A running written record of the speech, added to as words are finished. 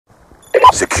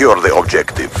Secure the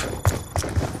objective.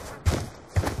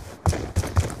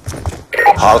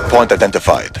 Hardpoint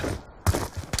identified.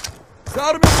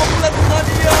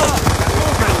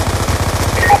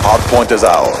 Hardpoint is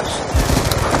ours.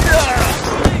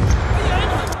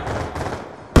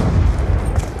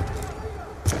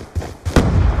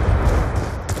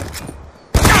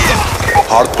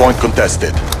 Hardpoint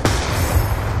contested.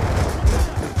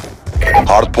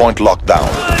 Hardpoint locked down.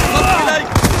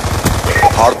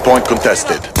 Hardpoint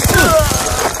contested.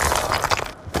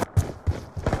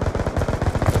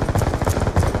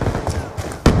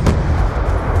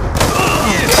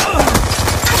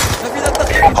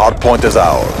 Hardpoint is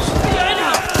ours.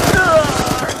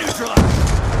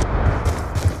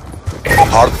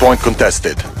 Hardpoint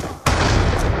contested.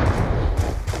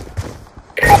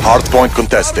 Hardpoint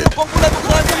contested.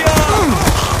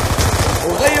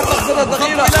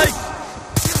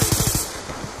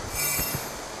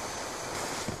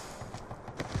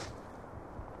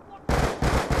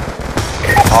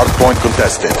 Hardpoint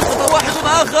contested.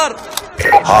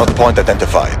 Hardpoint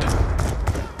identified.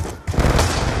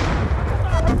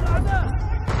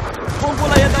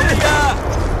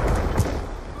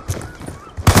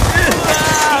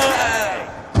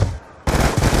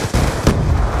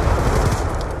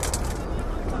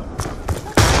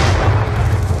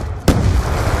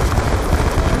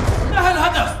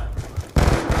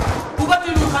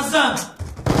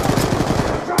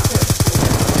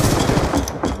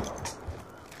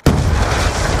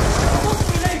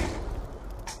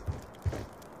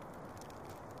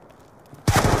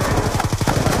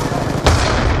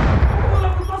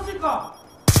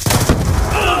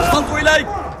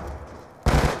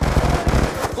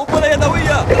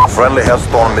 Friendly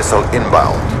Hellstorm missile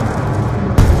inbound.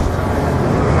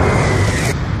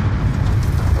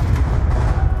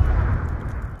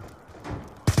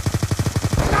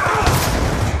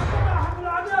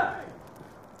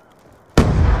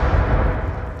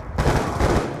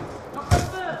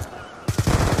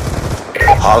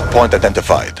 Hardpoint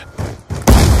identified.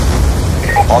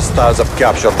 Hostiles have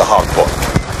captured the hardpoint.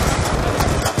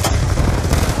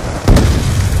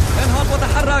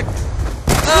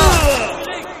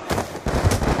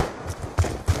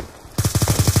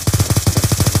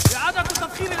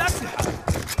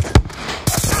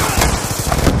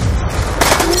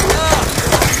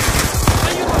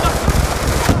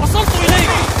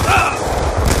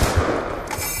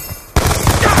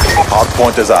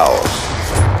 Hardpoint is ours.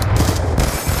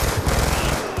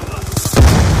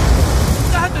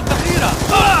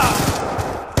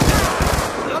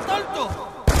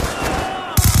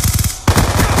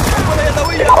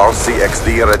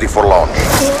 RCXD ready for launch.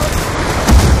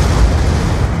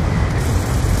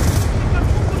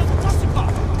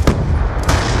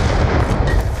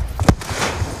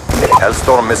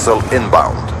 Hellstorm missile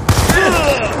inbound.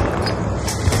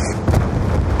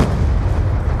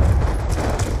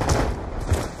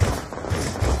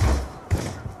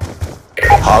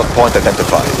 Hardpoint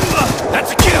identified.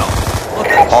 That's a kill.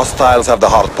 Hostiles have the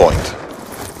hardpoint.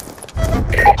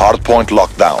 Hardpoint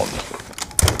locked down.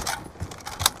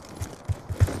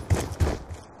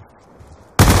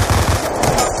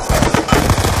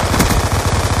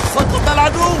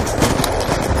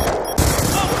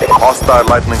 Hostile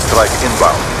lightning strike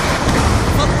inbound.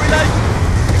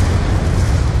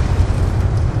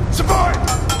 Support!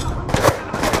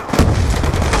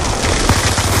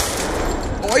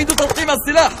 أعيد تلقيم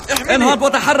السلاح. انهض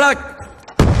وتحرك.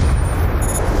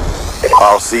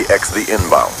 RCXD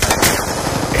inbound.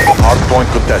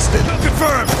 Hardpoint contested.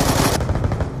 Confirmed.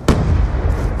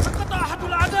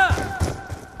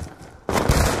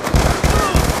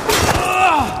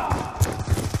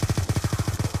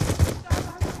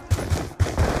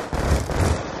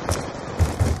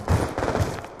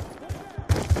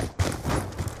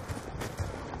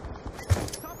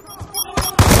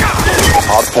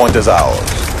 Hardpoint is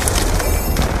ours.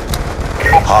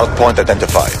 Hardpoint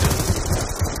identified.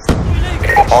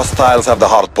 Hostiles have the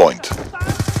hardpoint.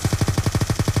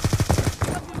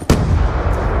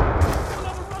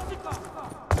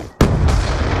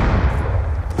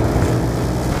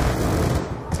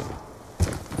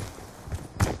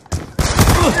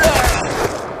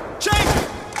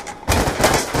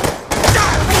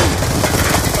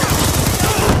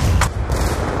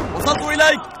 وصلت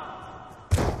إليك.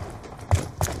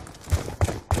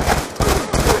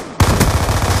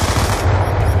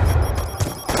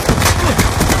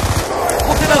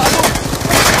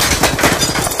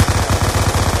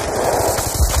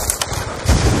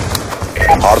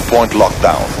 Hardpoint locked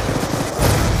down.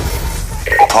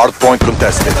 Hardpoint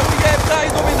contested.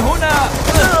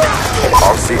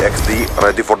 RCXD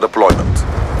ready for deployment.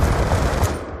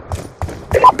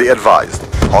 Be advised,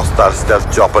 hostile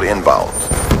stealth chopper inbound.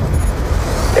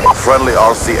 Friendly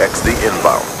RCXD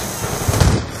inbound.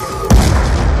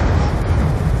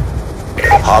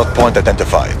 Hardpoint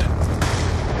identified.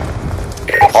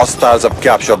 Hostiles have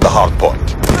captured the hardpoint.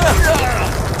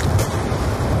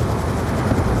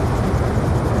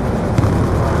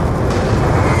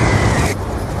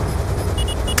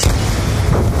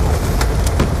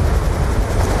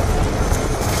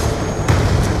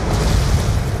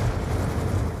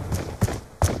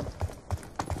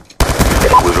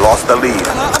 We've lost the lead.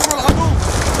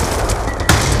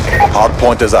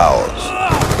 Hardpoint is ours.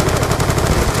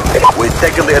 We've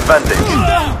taken the advantage.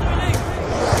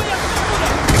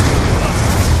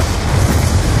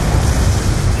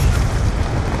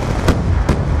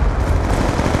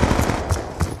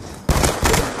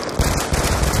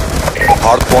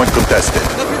 Hardpoint contested.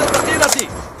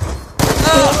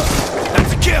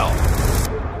 That's a kill.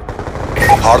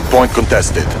 Hardpoint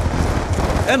contested.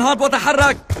 انهض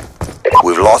وتحرك.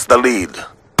 We've lost the lead.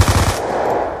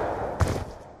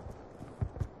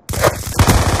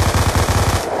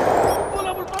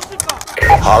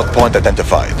 Hardpoint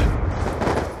identified.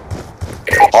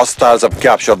 Hostiles have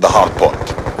captured the hardpoint.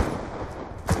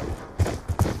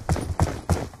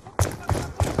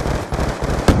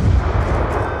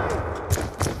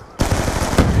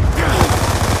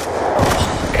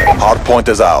 Hardpoint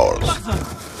is ours.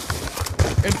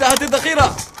 انتهت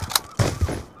الذخيرة.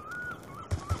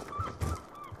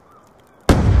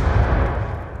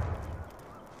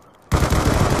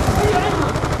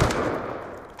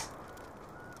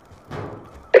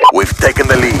 We've taken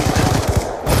the lead.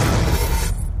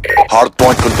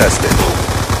 Hardpoint contested.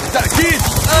 تأكيد.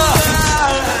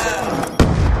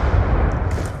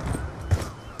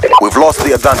 We've lost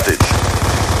the advantage.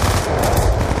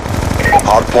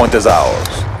 Hardpoint is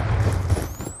ours.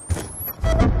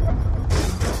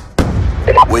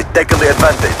 We've taken the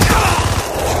advantage.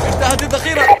 انتهت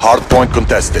الذخيرة. Hardpoint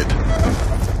contested.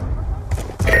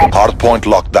 Hardpoint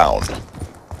locked down.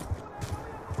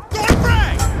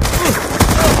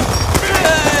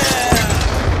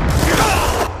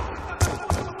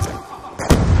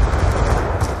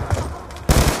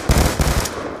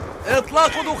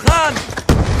 إطلاق دخان.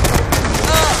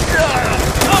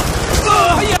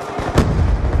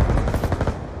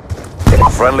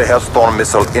 Friendly Hellstorm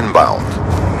missile inbound.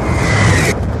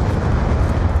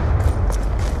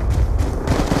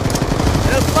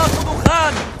 إطلاق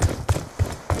دخان.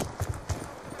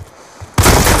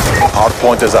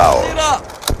 Hardpoint is ours.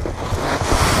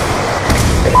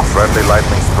 Friendly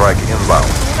lightning strike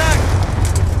inbound.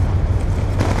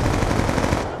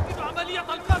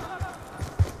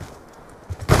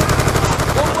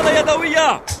 قنبلة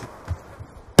يدوية.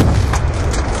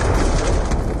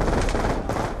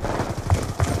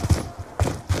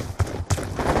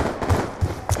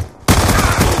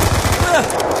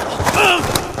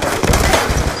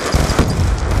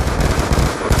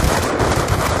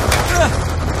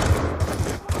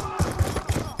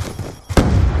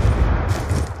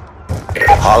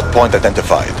 Hardpoint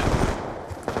identified.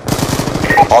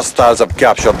 Hostiles have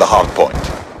captured the hardpoint.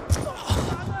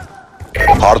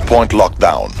 Hardpoint locked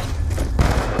down.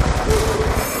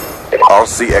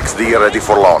 RCXD ready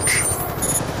for launch.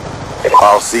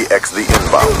 RCXD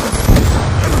inbound.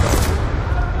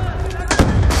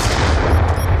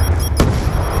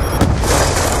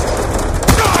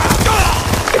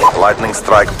 Lightning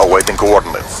strike awaiting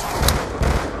coordinates.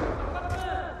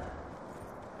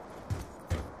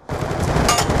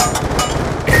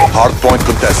 Hardpoint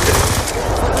contested.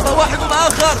 واحد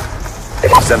آخر.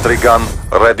 Sentry gun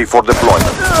ready for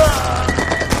deployment.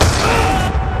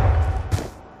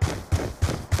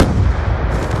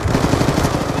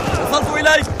 وصلت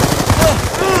إليك.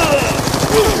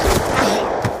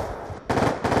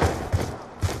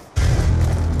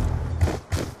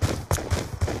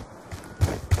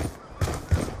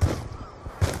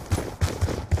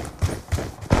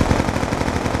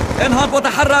 انهض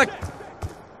وتحرك.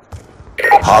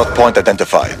 Hardpoint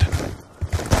identified.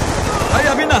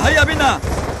 هيا بنا هيا بنا.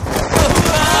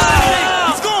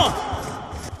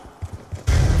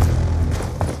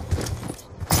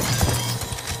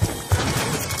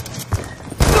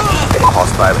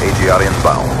 Hostile AGR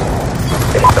inbound.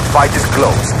 The fight is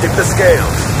close. Tip the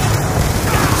scales.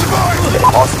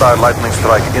 Hostile lightning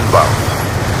strike inbound.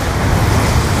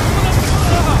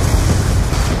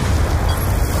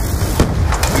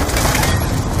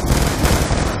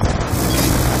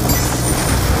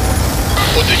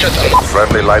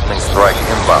 Friendly lightning strike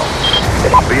inbound.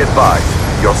 Be advised,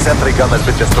 your sentry gun has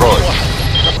been destroyed.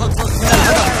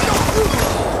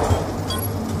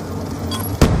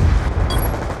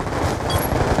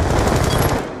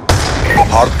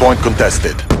 Hardpoint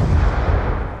contested.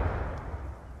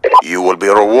 You will be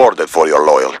rewarded for your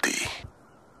loyalty.